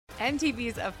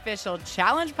MTV's official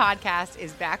Challenge podcast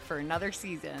is back for another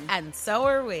season. And so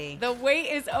are we. The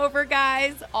wait is over,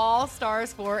 guys. All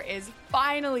Stars 4 is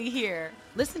finally here.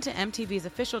 Listen to MTV's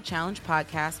official Challenge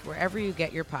podcast wherever you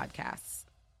get your podcasts.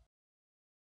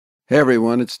 Hey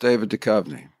everyone, it's David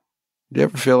Duchovny. Do you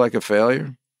ever feel like a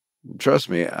failure? Trust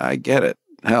me, I get it.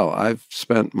 Hell, I've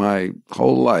spent my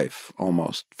whole life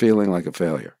almost feeling like a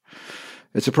failure.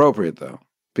 It's appropriate, though,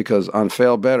 because on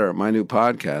Fail Better, my new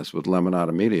podcast with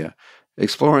Lemonada Media,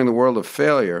 exploring the world of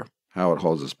failure, how it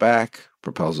holds us back,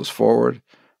 propels us forward,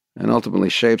 and ultimately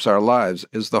shapes our lives,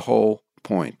 is the whole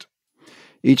point.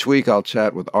 Each week I'll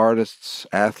chat with artists,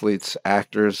 athletes,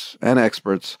 actors, and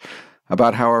experts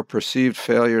about how our perceived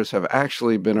failures have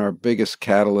actually been our biggest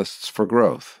catalysts for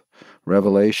growth,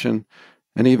 revelation,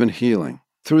 and even healing.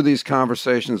 Through these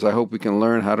conversations, I hope we can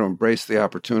learn how to embrace the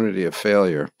opportunity of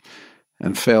failure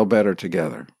and fail better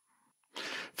together.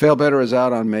 Fail Better is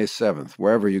out on May 7th,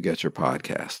 wherever you get your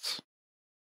podcasts.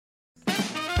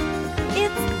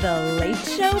 It's the Late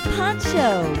Show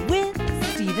Poncho with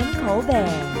Stephen Colbert.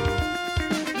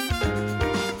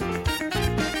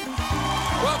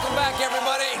 Welcome back,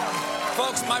 everybody.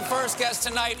 Folks, my first guest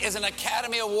tonight is an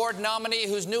Academy Award nominee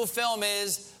whose new film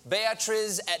is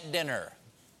Beatriz at Dinner.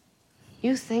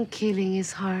 You think killing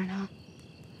is hard, huh?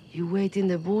 You wait in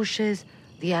the bushes,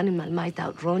 the animal might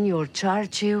outrun you or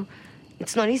charge you.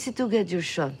 It's not easy to get your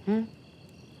shot,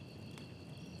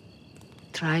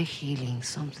 Try healing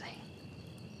something.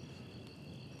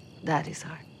 That is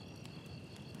hard.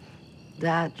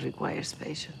 That requires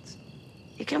patience.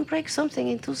 You can break something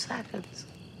in 2 seconds.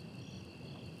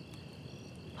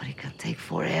 But it can take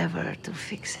forever to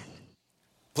fix it.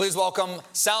 Please welcome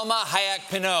Salma Hayek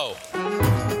Pinaut.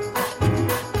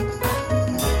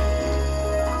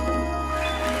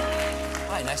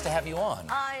 Nice to have you on.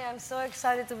 I am so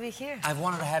excited to be here. I've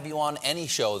wanted to have you on any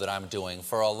show that I'm doing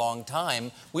for a long time.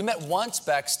 We met once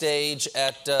backstage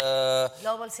at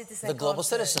Global Citizen the Global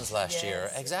Concert. Citizens last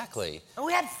year. Exactly. And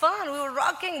we had fun. We were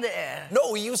rocking there.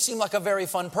 No, you seem like a very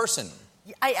fun person.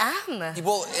 I am.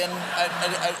 Well,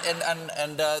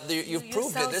 you've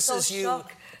proved it. This so is you.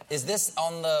 shocked. Is this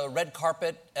on the red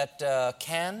carpet at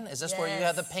Cannes? Is this where you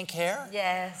have the pink hair?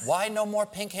 Yes. Why no more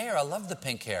pink hair? I love the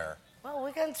pink hair. Well,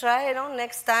 we can try it on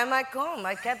next time I come.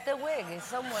 I kept the wig. It's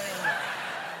somewhere in there.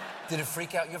 Did it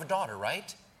freak out? You have a daughter,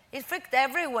 right? It freaked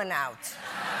everyone out.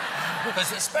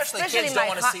 Because especially kids don't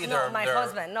want to see their... my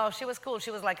husband. No, she was cool.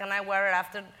 She was like, can I wear it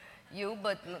after you?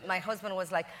 But my husband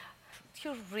was like,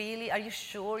 are you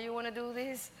sure you want to do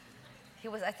this?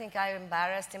 I think I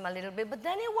embarrassed him a little bit, but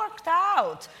then it worked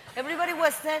out. Everybody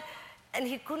was there, and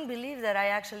he couldn't believe that I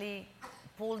actually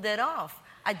pulled it off.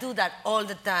 I do that all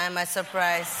the time. I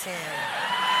surprise him.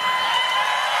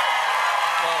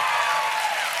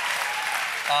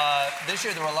 Well, this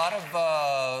year there were a lot of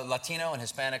Latino and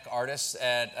Hispanic artists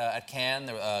at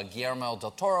Cannes. Guillermo del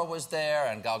Toro was there,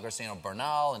 and Gal Garcia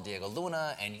Bernal, and Diego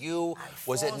Luna, and you.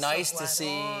 Was it nice to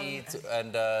see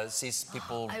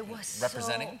people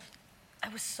representing? I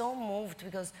was so moved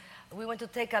because we went to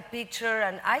take a picture,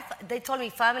 and they told me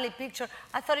family picture.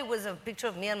 I thought it was a picture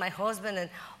of me and my husband, and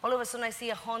all of a sudden I see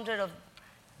 100 of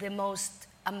the most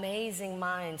amazing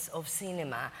minds of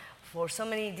cinema for so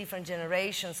many different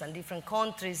generations and different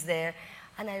countries there.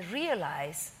 And I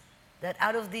realized that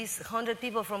out of these 100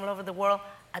 people from all over the world,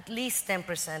 at least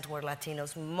 10% were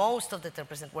Latinos. Most of the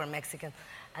 10% were Mexican,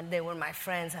 and they were my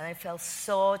friends. And I felt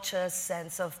such a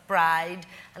sense of pride,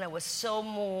 and I was so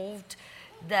moved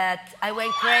that I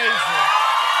went crazy.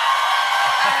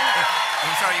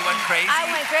 I'm sorry, you went crazy? I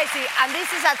went crazy. And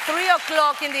this is at 3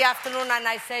 o'clock in the afternoon, and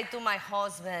I say to my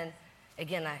husband,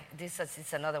 again,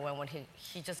 it's another one when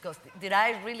he just goes, did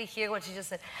I really hear what she just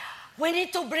said? We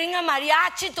need to bring a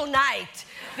mariachi tonight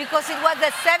because it was the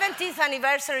 70th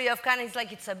anniversary of Cannes. He's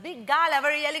like, it's a big gala,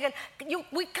 very elegant.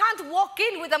 We can't walk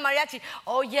in with a mariachi.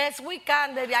 Oh, yes, we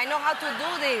can, baby. I know how to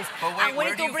do this. But wait, and we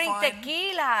need to bring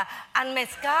tequila and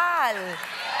mezcal.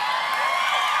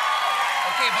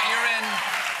 Okay, but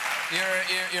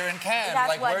you're in Cannes. That's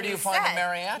like, where do you find said. a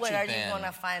mariachi Where are band? you going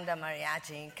to find a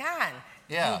mariachi in Cannes?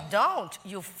 Yeah. You don't.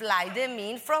 You fly them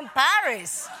in from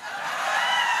Paris.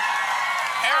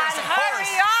 Paris, and of hurry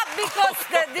course. up because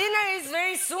the dinner is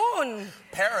very soon.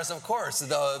 Paris, of course,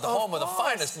 the home of the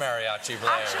finest mariachi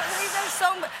players. Actually,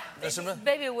 there's some...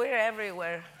 Baby, we're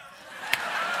everywhere.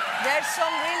 There's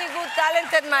some really good,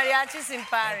 talented mariachis in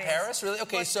Paris. In Paris, really?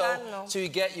 Okay, so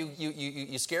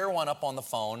Bacano. you scare one up on the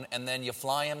phone, and then you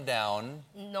fly him down.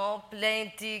 No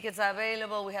plane tickets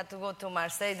available. We had to go to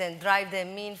Marseille, then drive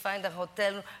them in, find a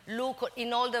hotel, look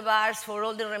in all the bars for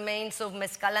all the remains of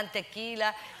mezcal and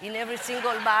tequila in every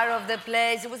single bar of the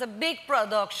place. It was a big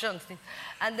production.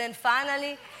 And then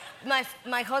finally,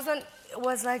 my husband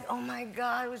was like, oh my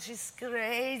God, she's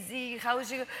crazy. How is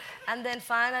she? And then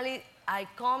finally, I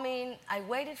come in. I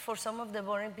waited for some of the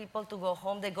boring people to go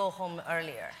home. They go home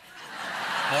earlier.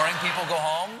 Boring people go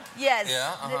home? Yes.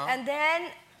 Yeah, And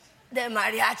then the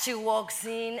mariachi walks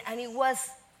in, and it was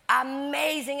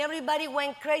amazing. Everybody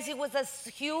went crazy. It was a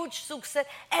huge success.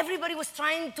 Everybody was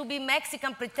trying to be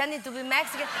Mexican, pretending to be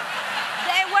Mexican.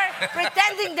 They were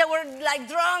pretending they were like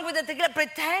drunk with the tequila,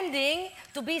 pretending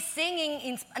to be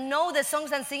singing, know the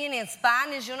songs and singing in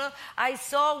Spanish, you know. I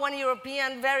saw one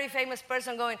European, very famous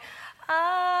person going,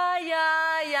 ay,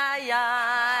 ay, ay,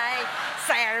 ay,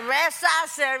 cerveza,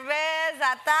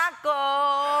 cerveza,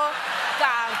 taco,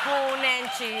 Cancún,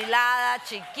 enchilada,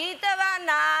 chiquita,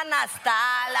 banana, hasta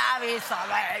la vista,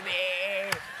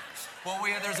 baby. Well,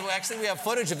 we have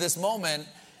footage of this moment.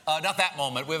 Not that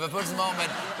moment. We have a footage of the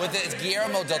moment with it's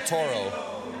Guillermo del Toro.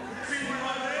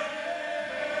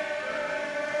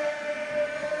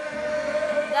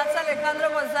 That's Alejandro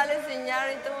González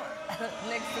Iñárritu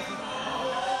next to him.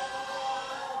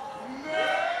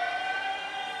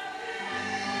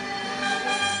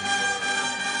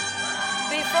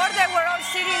 Before they were all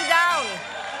sitting down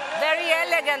very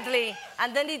elegantly,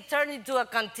 and then it turned into a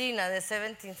cantina, the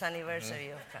 17th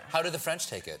anniversary of France. How did the French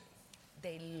take it?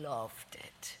 They loved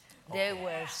it. They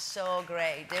were so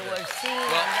great. They were singing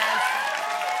and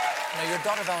dancing. Now, your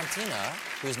daughter Valentina,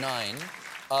 who's 9,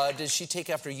 does she take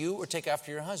after you or take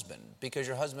after your husband? Because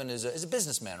your husband is a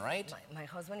businessman, right? My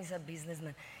husband is a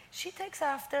businessman. She takes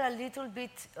after a little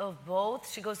bit of both.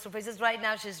 She goes through phases. Right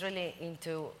now, she's really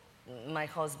into my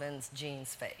husband's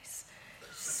jeans phase.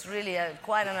 She's really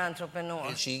quite an entrepreneur.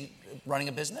 Is she running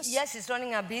a business? Yes, she's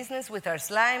running a business with her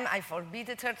slime. I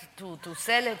forbidden her to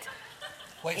sell it.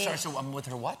 Wait, sorry, so with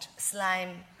her what?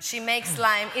 Slime. She makes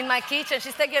slime in my kitchen.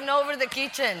 She's taking over the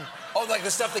kitchen. Oh, like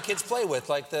the stuff the kids play with,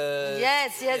 like the...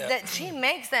 Yes, yeah. She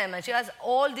makes them, and she has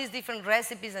all these different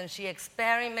recipes, and she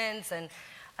experiments, and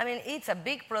I mean, it's a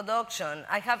big production.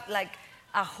 I have like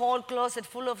a whole closet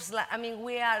full of slime. I mean,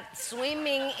 we are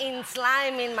swimming in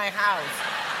slime in my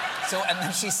house. So, and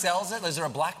then she sells it? Is there a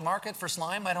black market for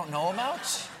slime I don't know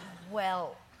about?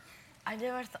 Well, I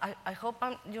never. I hope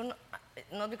I'm.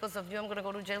 Not because of you. I'm gonna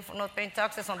go to jail for not paying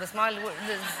taxes on the slime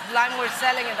we're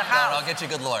selling in the house. No, I'll get you a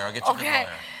good lawyer. Okay.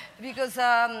 Because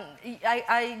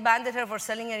I banned her for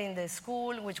selling it in the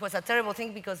school, which was a terrible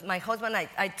thing because my husband,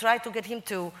 I tried to get him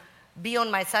to be on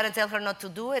my side and tell her not to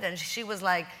do it, and she was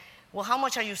like, well, how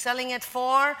much are you selling it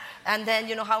for? And then,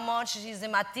 you know, how much is the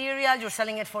material? You're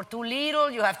selling it for too little.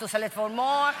 You have to sell it for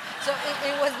more. So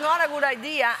it was not a good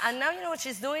idea. And now you know what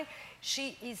she's doing?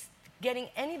 She is getting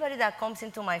anybody that comes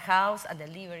into my house, a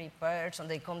delivery person,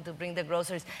 they come to bring the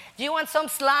groceries. Do you want some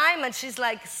slime? And she's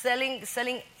like selling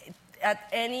at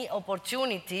any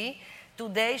opportunity.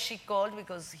 Today she called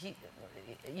because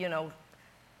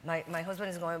my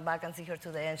husband is going back and see her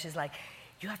today, and she's like,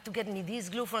 you have to get me this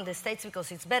glue from the States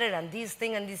because it's better than this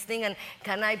thing, and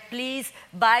can I please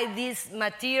buy these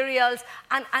materials?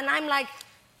 And I'm like,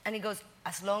 and he goes,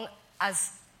 as long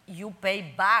as you pay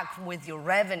back with your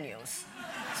revenues.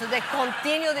 So they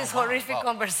continue this horrific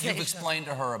conversation. You've explained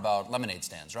to her about lemonade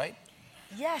stands, right?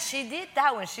 Yeah, she did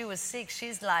that when she was 6.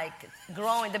 She's like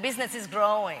growing. The business is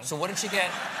growing. So what did she get?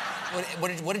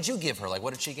 What did you give her? Like,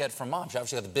 what did she get from mom? She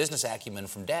obviously got the business acumen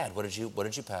from dad. What did you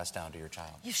pass down to your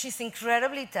child? Yeah, she's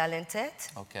incredibly talented.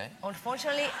 Okay.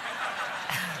 Unfortunately.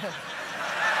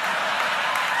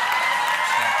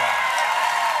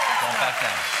 Don't back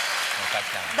down. Don't back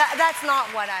down. That's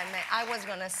not what I meant. I was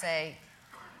gonna say,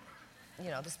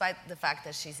 despite the fact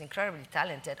that she's incredibly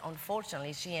talented,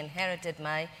 unfortunately, she inherited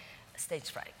my stage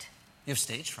fright. You have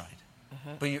stage fright?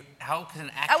 Mm-hmm. But how can an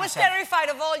actress I was terrified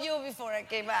of all you before I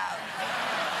came out.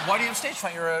 Why do you have stage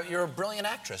fright? You're a brilliant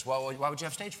actress. Why would you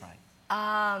have stage fright?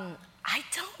 I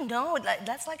don't know.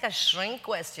 That's like a shrink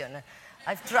question.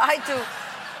 I've tried to...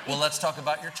 Well, let's talk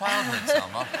about your childhood,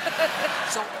 Salma.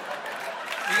 So,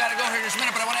 we got to go here in just a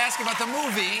minute, but I want to ask you about the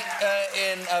movie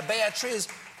in Beatriz.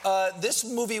 This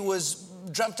movie was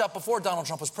dreamt up before Donald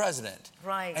Trump was president.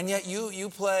 Right. And yet you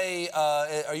play,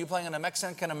 are you playing a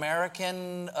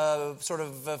Mexican-American sort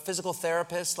of physical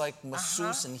therapist, like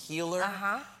masseuse and healer,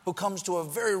 who comes to a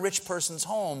very rich person's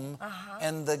home,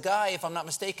 and the guy, if I'm not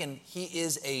mistaken, he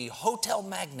is a hotel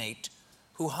magnate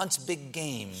who hunts big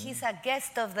game. He's a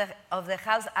guest of the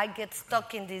house. I get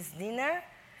stuck in this dinner,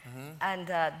 and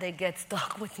they get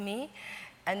stuck with me.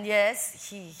 And yes,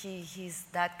 he's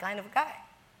that kind of guy.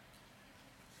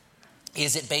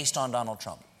 Is it based on Donald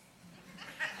Trump?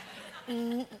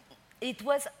 It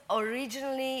was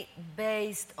originally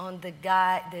based on the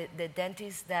guy, the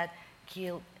dentist that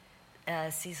killed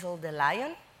Cecil the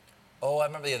lion. Oh, I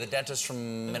remember the dentist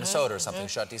from Minnesota or something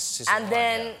shot Cecil And the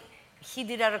lion, then he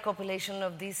did a recopilation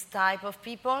of this type of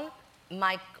people.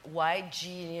 Mike White,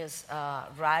 genius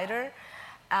writer.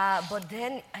 But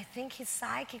then I think he's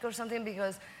psychic or something,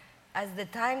 because as the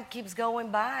time keeps going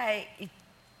by,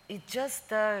 it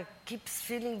just keeps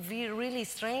feeling really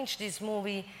strange, this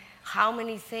movie. How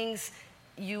many things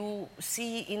you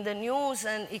see in the news,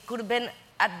 and it could have been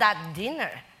at that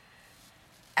dinner.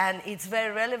 And it's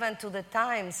very relevant to the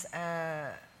times.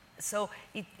 So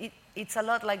it's a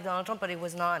lot like Donald Trump, but it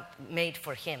was not made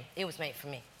for him. It was made for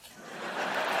me.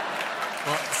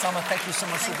 Well, Salma, thank you so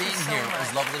much for being here. It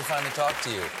was lovely to finally talk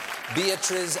to you.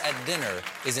 Beatriz at Dinner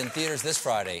is in theaters this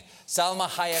Friday. Salma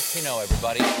Hayek Pinaut,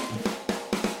 everybody.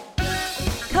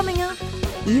 Coming up,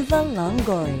 Eva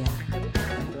Longoria.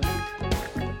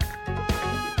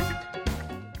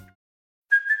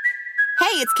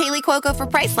 Hey, it's Kaylee Cuoco for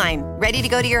Priceline. Ready to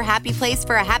go to your happy place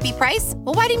for a happy price?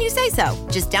 Well, why didn't you say so?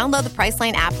 Just download the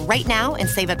Priceline app right now and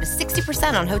save up to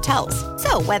 60% on hotels.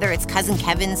 So whether it's Cousin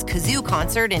Kevin's Kazoo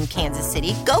Concert in Kansas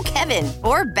City, go Kevin,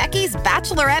 or Becky's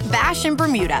Bachelorette Bash in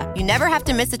Bermuda, you never have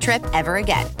to miss a trip ever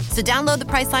again. So download the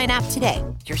Priceline app today.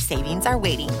 Your savings are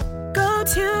waiting. Go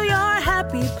to your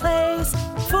happy place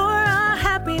for a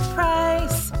happy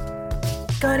price.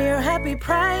 Go to your happy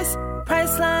price,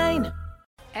 Priceline.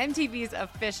 MTV's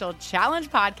official Challenge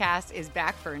podcast is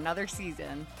back for another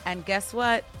season. And guess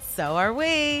what? So are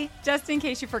we. Just in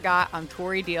case you forgot, I'm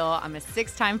Tori Deal. I'm a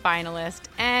 6-time finalist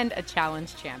and a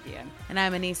Challenge champion. And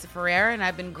I'm Anissa Ferreira, and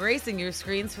I've been gracing your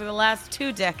screens for the last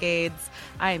 2 decades.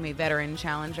 I am a veteran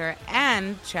challenger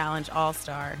and Challenge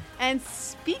All-Star. And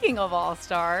speaking of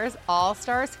All-Stars,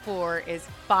 All-Stars 4 is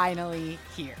finally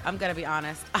here. I'm going to be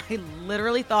honest. I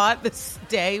literally thought this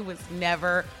day was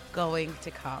never going to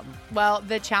come. Well,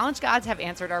 the Challenge gods have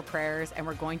answered our prayers, and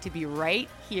we're going to be right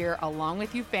here along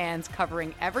with you fans,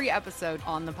 covering every episode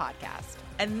on the podcast.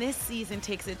 And this season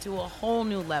takes it to a whole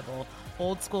new level.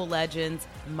 Old school legends,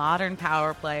 modern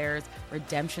power players,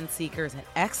 redemption seekers, and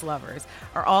ex-lovers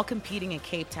are all competing in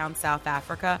Cape Town, South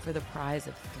Africa for the prize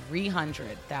of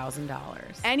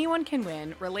 $300,000. Anyone can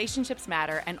win, relationships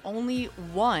matter, and only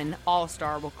one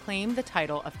All-Star will claim the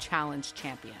title of Challenge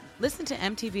champion. Listen to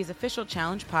MTV's official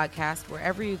Challenge podcast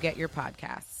wherever you get your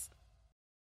podcasts.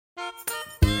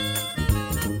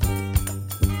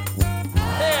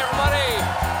 Hey, everybody.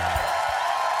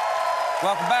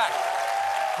 Welcome back.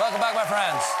 Welcome back, my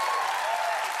friends.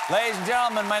 Ladies and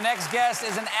gentlemen, my next guest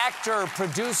is an actor,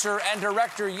 producer, and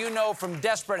director you know from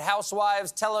Desperate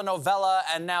Housewives, telenovela,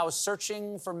 and now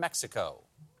Searching for Mexico.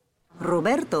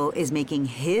 Roberto is making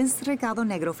his recado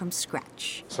negro from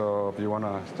scratch. So, you want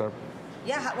to start?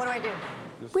 Yeah, what do I do?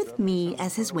 With me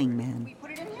as his wingman.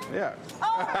 Put it in here? Yeah.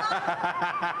 Oh,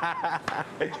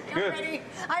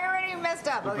 I already messed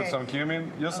up. You Okay. put some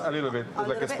cumin, just a little bit,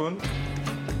 like a spoon.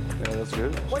 Yeah, that's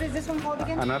good. What is this one called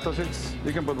again? Annatto 6.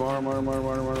 You can put more.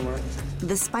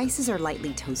 The spices are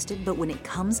lightly toasted, but when it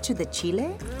comes to the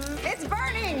chile, It's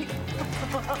burning!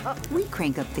 we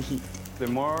crank up the heat. The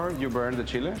more you burn the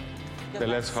chile, the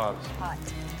less hot. Hot.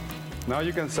 Now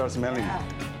you can start smelling.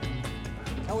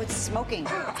 Oh, it's smoking.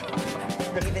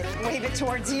 Wave it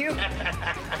towards you.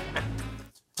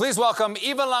 Please welcome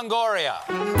Eva Longoria.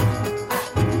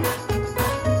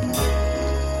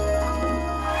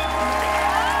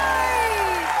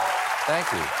 Thank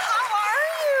you. How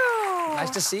are you?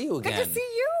 Nice to see you again. Good to see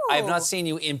you. I have not seen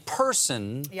you in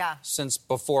person Yeah. since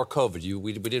before COVID.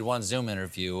 We did one Zoom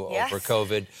interview Yes. over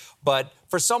COVID. But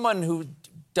for someone who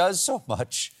does so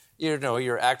much, you know,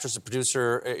 you're an actress, a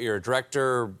producer, you're a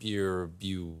director,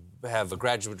 you have a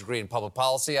graduate degree in public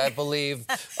policy, I believe.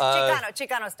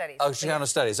 Chicano studies. Oh, Chicano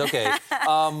studies, okay.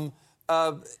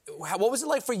 What was it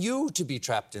like for you to be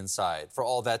trapped inside for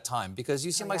all that time? Because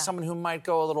you seem like someone who might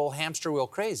go a little hamster wheel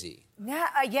crazy.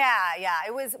 Yeah.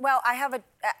 It was, well,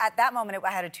 at that moment, I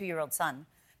had a 2-year-old son.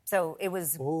 So it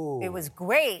was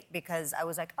great because I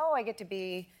was like, oh, I get to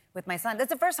be with my son. That's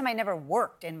the first time I never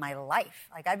worked in my life.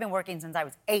 Like, I've been working since I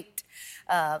was 8.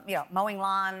 Mowing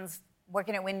lawns,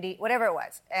 working at Wendy's, whatever it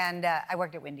was. And I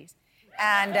worked at Wendy's.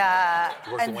 And Did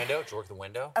you work the window? Did you work the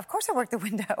window? Of course I worked the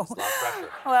window. It's a lot of pressure.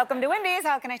 Welcome to Wendy's.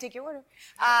 How can I take your order?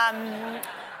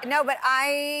 No, but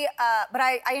I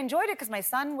enjoyed it because my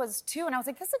son was 2, and I was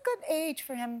like, this is a good age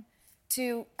for him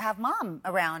to have mom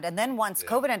around. And then once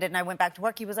COVID ended and I went back to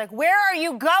work, he was like, "Where are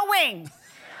you going?"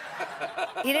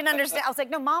 He didn't understand. I was like,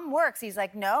 "No, mom works." He's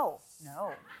like, no.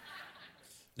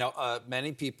 Now,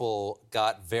 many people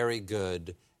got very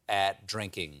good at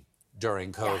drinking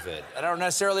during COVID. Yeah. I don't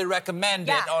necessarily recommend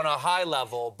it on a high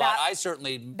level, but I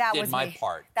certainly did my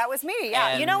part. That was me, yeah.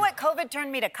 And you know what? COVID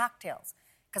turned me to cocktails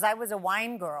because I was a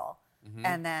wine girl,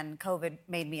 and then COVID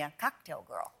made me a cocktail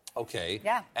girl. Okay.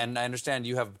 Yeah. And I understand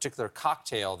you have a particular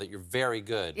cocktail that you're very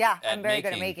good Yeah, at I'm very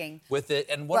good at making. with it.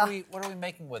 And what are we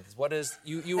making with this? What is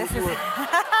you were very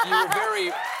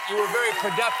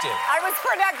productive. I was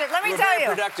productive. Let me tell you.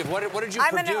 Very productive. What did you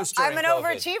produce during I'm an COVID?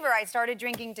 overachiever. I started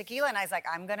drinking tequila, and I was like,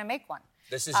 I'm going to make one.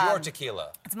 This is your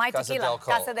tequila. It's my Casa tequila. del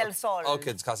Col. Casa del Sol.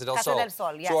 Okay, it's Casa del Casa Sol. del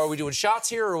Sol, yes. So are we doing shots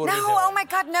here, or what No, are we doing? oh my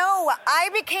God, no. I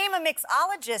became a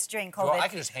mixologist during COVID. Well, I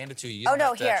can just hand it to you. You Oh, don't no,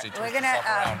 have to here. actually twist We're going to...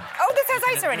 yourself around. oh, this has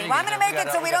ice already. Well, I'm going to make it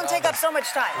so we don't take up so much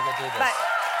time. We gotta do this. But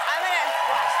I'm going to...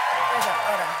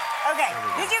 Hold on. Okay,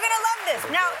 because you're going to love this.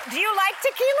 Now, do you like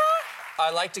tequila? I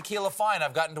like tequila fine.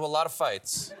 I've gotten into a lot of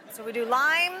fights. So we do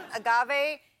lime,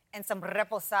 agave, and some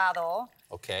reposado.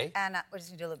 Okay. And we're just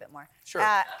going to do a little bit more. Sure.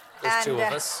 There's two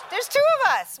of us. There's two of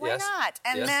us. Why Yes. not?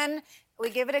 And Yes. then we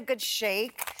give it a good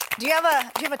shake. Do you have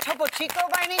a Topo Chico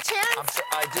by any chance? I'm sure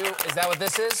I do. Is that what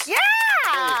this is? Yeah!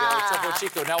 There you go. Topo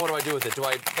Chico. Now what do I do with it? Do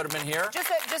I put them in here? Just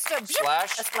a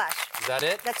Splash? A splash. Is that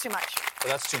it? That's too much. Oh,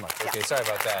 that's too much. Okay, Yeah. sorry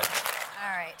about that. All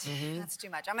right. That's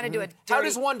too much. I'm going to do a dirty... How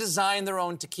does one design their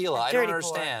own tequila? I don't dirty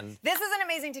pour. understand. This is an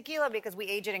amazing tequila because we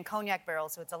age it in cognac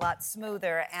barrels, so it's a lot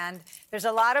smoother. And there's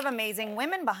a lot of amazing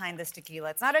women behind this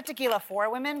tequila. It's not a tequila for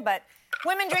women, but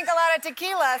women drink a lot of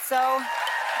tequila, so...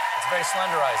 It's very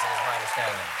slenderizing, is my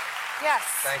understanding. Yes.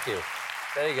 Thank you.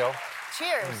 There you go.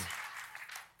 Cheers.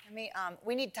 Let me,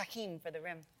 we need tahini for the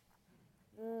rim.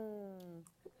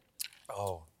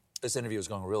 Oh, this interview is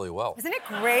going really well. Isn't it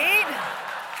great?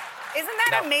 Isn't that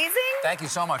Now, amazing? Thank you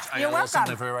so much. I You're got a little welcome.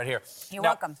 something for you right here. You're Now,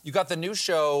 welcome. You got the new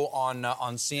show on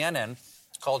CNN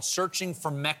called Searching for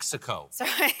Mexico.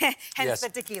 Sorry, hence Yes. the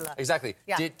tequila. Exactly.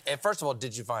 Yeah. First of all,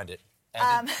 did you find it?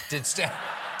 And did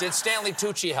Stanley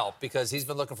Tucci help? Because he's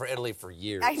been looking for Italy for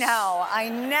years. I know.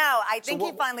 I think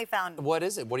he finally found What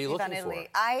is it? What are you he looking found for? Italy.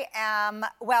 I am,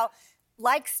 well,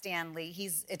 like Stanley,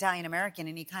 he's Italian-American,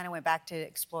 and he kind of went back to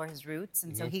explore his roots.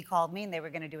 And so he called me, and they were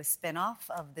going to do a spin-off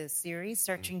of the series,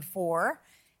 Searching For.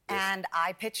 And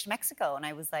I pitched Mexico, and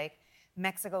I was like,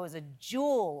 Mexico is a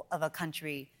jewel of a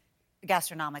country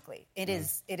gastronomically. It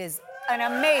is an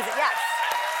amazing, yes.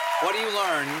 What do you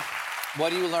learn?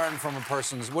 What do you learn from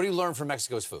what do you learn from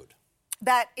Mexico's food?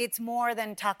 That it's more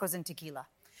than tacos and tequila.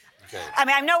 Okay. I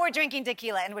mean, I know we're drinking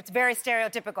tequila, and it's very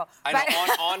stereotypical. I know,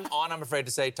 on, I'm afraid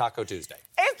to say Taco Tuesday.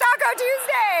 It's Taco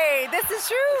Tuesday. This is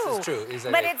true. This is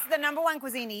true. But it's the number one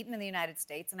cuisine eaten in the United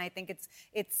States, and I think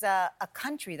it's a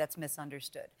country that's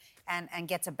misunderstood and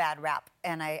gets a bad rap.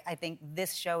 And I think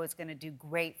this show is going to do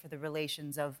great for the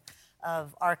relations of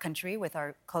our country with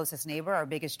our closest neighbor, our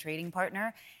biggest trading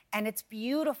partner. And it's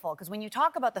beautiful, because when you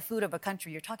talk about the food of a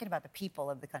country, you're talking about the people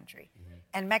of the country.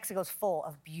 And Mexico's full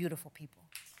of beautiful people.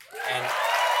 And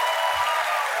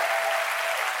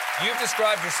you've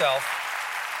described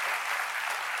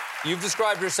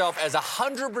yourself as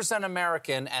 100%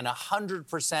 American and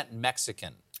 100%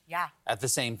 Mexican. Yeah. At the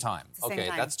same time. the same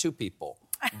time. That's two people.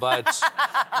 But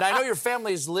now I know your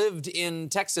family's lived in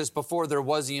Texas before there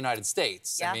was a United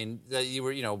States. Yeah. I mean, you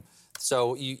were,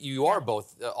 so you are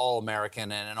both all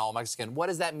American and all Mexican. What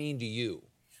does that mean to you?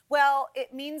 Well,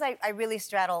 it means I really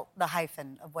straddle the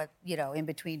hyphen of what, in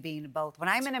between being both. When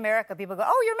I'm in America, people go,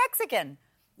 "Oh, you're Mexican,"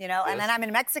 and then I'm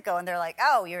in Mexico, and they're like,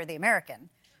 "Oh, you're the American."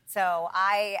 So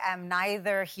I am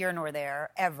neither here nor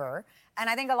there, ever. And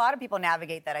I think a lot of people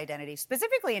navigate that identity,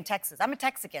 specifically in Texas. I'm a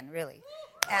Texican, really.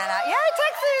 And,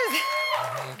 Texas!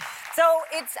 So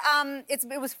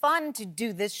it was fun to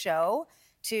do this show,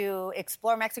 to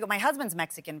explore Mexico. My husband's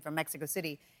Mexican from Mexico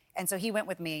City. And so he went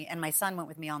with me, and my son went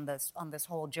with me on this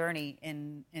whole journey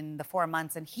in the 4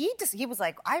 months. And he was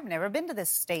like, "I've never been to this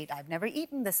state. I've never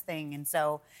eaten this thing." And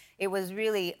so it was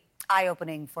really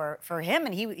eye-opening for him,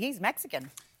 and he's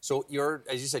Mexican. So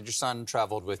as you said, your son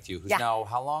traveled with you, who's Yeah. now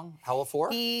how long? How old, 4?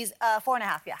 He's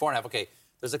 4.5, yeah. 4.5, okay.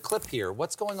 There's a clip here.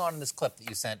 What's going on in this clip that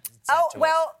you sent to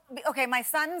well, us? okay, my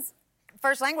son's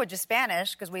first language is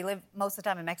Spanish, because we live most of the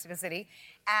time in Mexico City.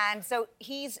 And so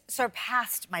he's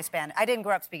surpassed my Spanish. I didn't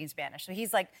grow up speaking Spanish. So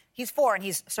he's 4, and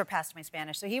he's surpassed my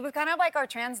Spanish. So he was kind of like our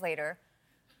translator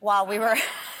while we were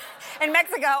in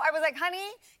Mexico. I was like,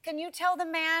 "Honey, can you tell the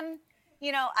man,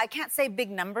 I can't say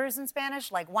big numbers in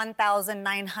Spanish, like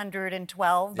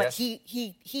 1,912, but Yes.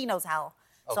 he knows how.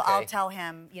 So Okay. I'll tell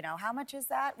him, how much is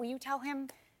that? Will you tell him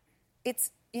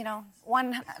It's,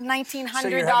 $1,900. So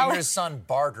you're having your son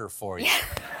barter for you.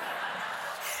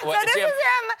 So this is him.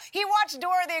 He watched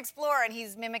Dora the Explorer, and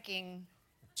he's mimicking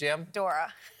Jim?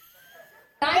 Dora.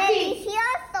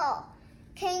 Delicioso.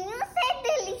 Can you say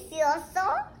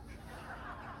delicioso?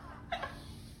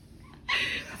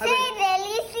 Say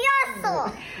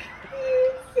delicioso.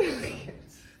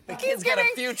 The kid's got a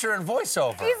future in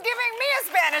voiceover. He's giving me a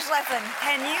Spanish lesson.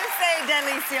 Can you say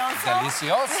delicioso?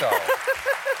 Delicioso.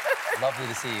 Lovely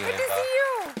to see you, Good Ava. to see you.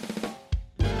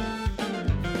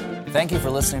 Thank you for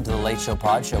listening to The Late Show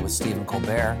Pod Show with Stephen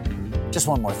Colbert. Just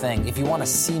one more thing. If you want to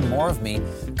see more of me,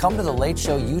 come to The Late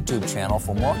Show YouTube channel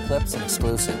for more clips and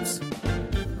exclusives.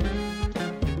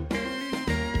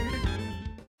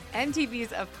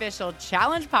 MTV's official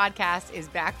Challenge podcast is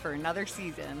back for another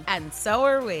season. And so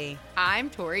are we. I'm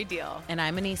Tori Deal. And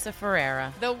I'm Anissa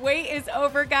Ferreira. The wait is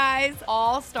over, guys.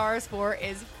 All Stars 4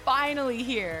 is finally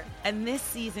here. And this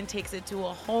season takes it to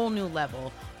a whole new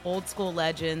level. Old school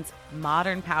legends,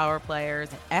 modern power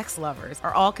players, and ex-lovers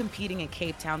are all competing in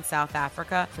Cape Town, South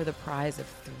Africa for the prize of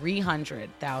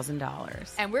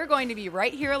 $300,000. And we're going to be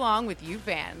right here along with you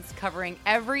fans, covering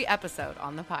every episode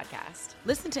on the podcast.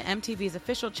 Listen to MTV's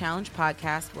official Challenge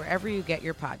podcast wherever you get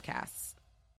your podcasts.